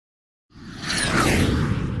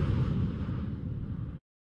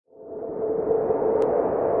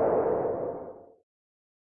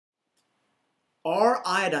Are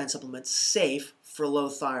iodine supplements safe for low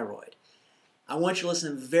thyroid? I want you to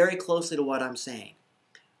listen very closely to what I'm saying.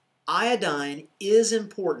 Iodine is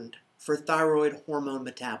important for thyroid hormone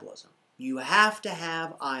metabolism. You have to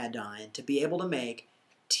have iodine to be able to make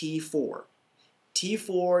T4.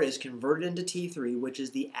 T4 is converted into T3, which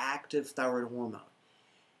is the active thyroid hormone.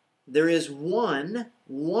 There is one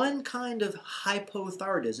kind of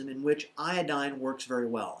hypothyroidism in which iodine works very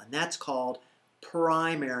well, and that's called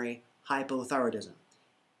primary hypothyroidism.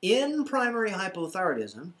 In primary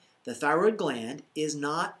hypothyroidism, the thyroid gland is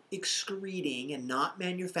not excreting and not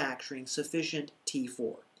manufacturing sufficient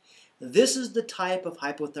T4. This is the type of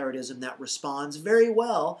hypothyroidism that responds very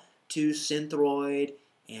well to Synthroid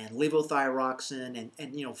and levothyroxine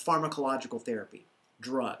and pharmacological therapy,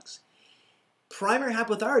 drugs. Primary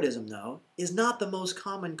hypothyroidism, though, is not the most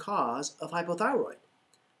common cause of hypothyroid.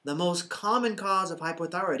 The most common cause of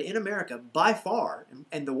hypothyroid in America, by far,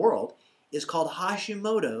 and the world, is called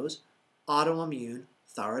Hashimoto's autoimmune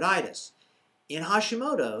thyroiditis. In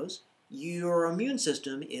Hashimoto's, your immune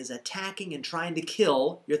system is attacking and trying to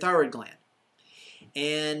kill your thyroid gland.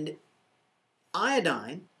 And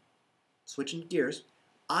iodine, switching gears,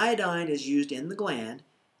 iodine is used in the gland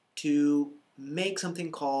to make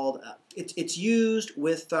something called, it's used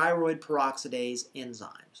with thyroid peroxidase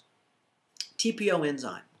enzymes. TPO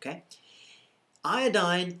enzyme, okay?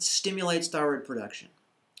 Iodine stimulates thyroid production.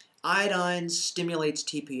 Iodine stimulates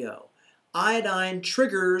TPO. Iodine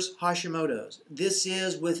triggers Hashimoto's. This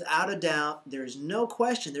is, without a doubt, there's no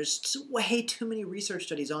question, there's way too many research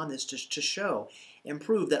studies on this to show and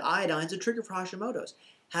prove that iodine is a trigger for Hashimoto's.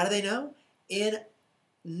 How do they know? In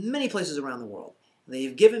many places around the world,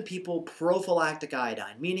 they've given people prophylactic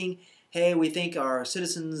iodine, meaning, hey, we think our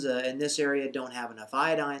citizens in this area don't have enough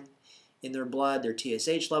iodine in their blood, their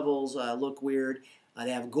TSH levels look weird,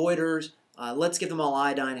 they have goiters, let's give them all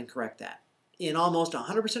iodine and correct that. In almost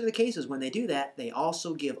 100% of the cases when they do that, they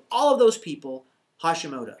also give all of those people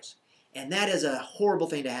Hashimoto's. And that is a horrible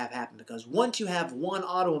thing to have happen because once you have one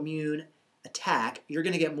autoimmune attack, you're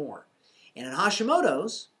going to get more. And in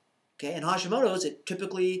Hashimoto's, it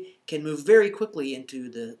typically can move very quickly into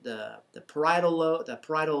the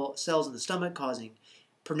parietal cells in the stomach, causing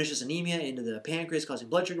pernicious anemia, into the pancreas, causing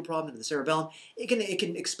blood sugar problems, into the cerebellum. It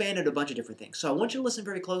can expand into a bunch of different things. So I want you to listen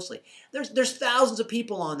very closely. There's thousands of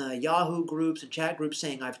people on the Yahoo groups and chat groups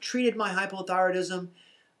saying, I've treated my hypothyroidism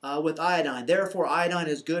with iodine. Therefore, iodine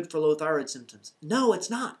is good for low thyroid symptoms. No, it's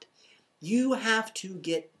not. You have to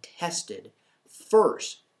get tested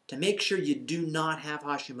first to make sure you do not have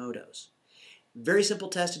Hashimoto's. Very simple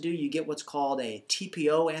test to do. You get what's called a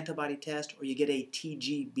TPO antibody test or you get a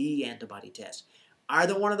TGB antibody test.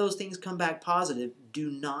 Either one of those things come back positive, do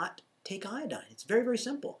not take iodine. It's very, very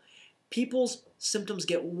simple. People's symptoms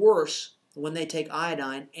get worse when they take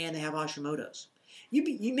iodine and they have Hashimoto's.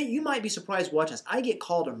 You might be surprised watching this. I get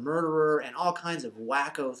called a murderer and all kinds of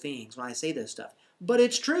wacko things when I say this stuff. But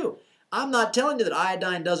it's true. I'm not telling you that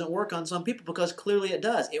iodine doesn't work on some people because clearly it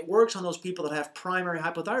does. It works on those people that have primary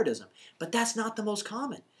hypothyroidism. But that's not the most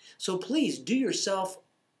common. So please do yourself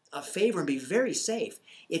a favor and be very safe.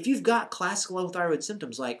 If you've got classic low thyroid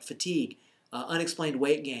symptoms like fatigue, unexplained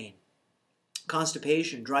weight gain,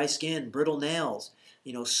 constipation, dry skin, brittle nails,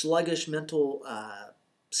 sluggish mental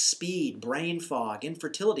speed, brain fog,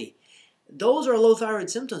 infertility, those are low thyroid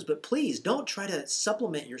symptoms, but please don't try to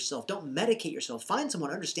supplement yourself. Don't medicate yourself. Find someone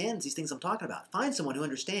who understands these things I'm talking about. Find someone who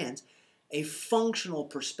understands a functional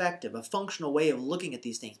perspective, a functional way of looking at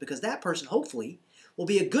these things, because that person hopefully will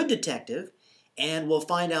be a good detective and will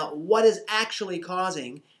find out what is actually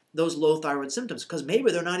causing those low thyroid symptoms, because maybe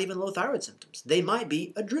they're not even low thyroid symptoms. They might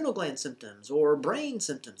be adrenal gland symptoms or brain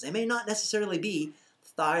symptoms. They may not necessarily be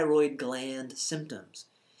thyroid gland symptoms.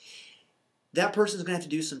 That person's going to have to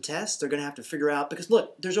do some tests. They're going to have to figure out, because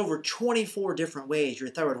look, there's over 24 different ways your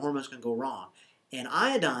thyroid hormones can go wrong. And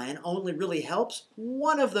iodine only really helps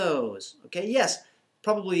one of those. Okay, yes,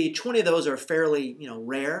 probably 20 of those are fairly,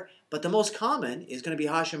 rare, but the most common is going to be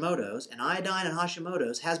Hashimoto's, and iodine and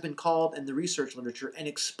Hashimoto's has been called in the research literature an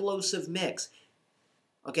explosive mix.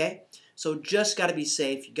 Okay? So just got to be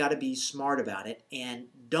safe, you got to be smart about it, and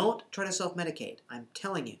don't try to self-medicate. I'm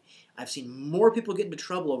telling you, I've seen more people get into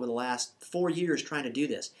trouble over the last 4 years trying to do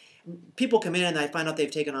this. People come in and I find out they've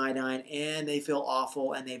taken iodine and they feel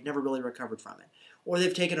awful and they've never really recovered from it. Or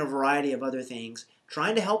they've taken a variety of other things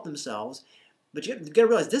trying to help themselves. But you've got to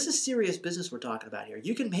realize this is serious business we're talking about here.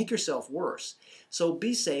 You can make yourself worse. So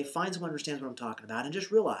be safe, find someone who understands what I'm talking about, and just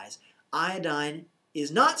realize iodine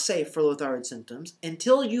is not safe for low thyroid symptoms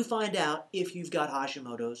until you find out if you've got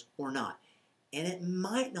Hashimoto's or not. And it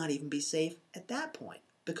might not even be safe at that point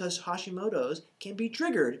because Hashimoto's can be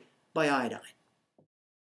triggered by iodine.